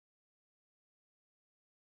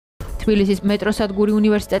თბილისის მეტროსადგური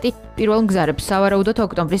უნივერსიტეტი პირველ მგზარებს სავარაუდოდ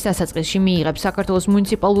ოქტომბრის დასაწყისში მიიღებს. საქართველოს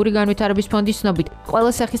მუნიციპალური განვითარების ფონდის ცნობით,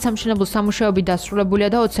 ყველა სახის სამშენებლო სამუშაოები დასრულებულია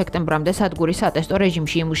და 20 სექტემბრამდე სადგური სატესტო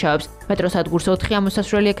რეჟიმში იმუშავებს. მეტროსადგურს 4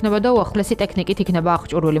 ამოსასვლელი ექნება და უახლესი ტექნიკით იქნება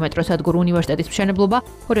აღჭურვილი. მეტროსადგური უნივერსიტეტის მშენებლობა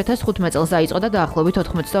 2015 წელს დაიწყო და დაახლოებით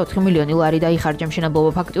 84 მილიონი ლარი დაიხარჯა.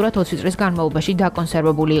 მშენებლობა ფაქტურად 20 წლის განმავლობაში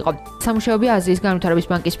დაკონსერვებული იყო. სამუშაოები აზიის განვითარების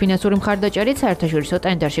ბანკის ფინანსური მხარდაჭერით საერთაშორისო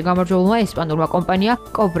ტენდერში გამარჯვებულმა ესპანურმა კომპანია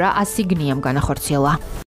კობრა ასიგნიამ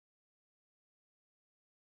განახორციელა.